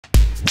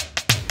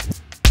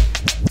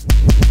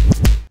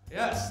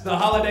Yes, the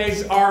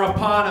holidays are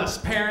upon us.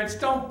 Parents,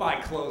 don't buy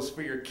clothes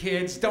for your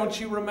kids. Don't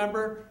you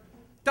remember?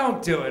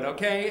 Don't do it,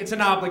 okay? It's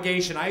an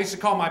obligation. I used to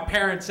call my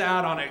parents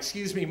out on it.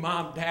 Excuse me,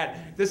 Mom,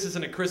 Dad, this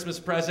isn't a Christmas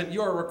present.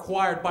 You are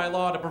required by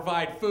law to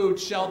provide food,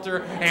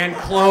 shelter, and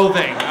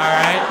clothing, all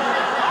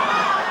right?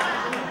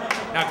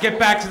 Now get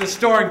back to the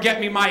store and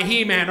get me my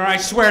He-Man, or I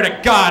swear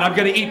to God, I'm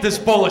gonna eat this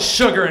bowl of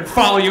sugar and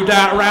follow you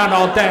down around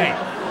all day.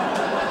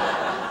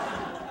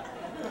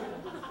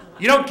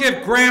 You don't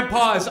give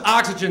Grandpa his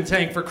oxygen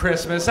tank for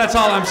Christmas, that's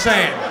all I'm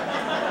saying.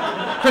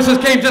 Christmas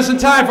came just in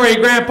time for you,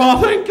 Grandpa,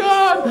 thank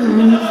God.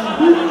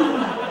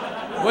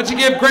 What'd you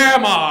give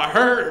Grandma?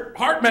 Her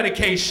heart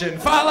medication,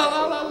 fa la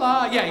la la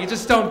la. Yeah, you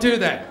just don't do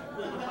that.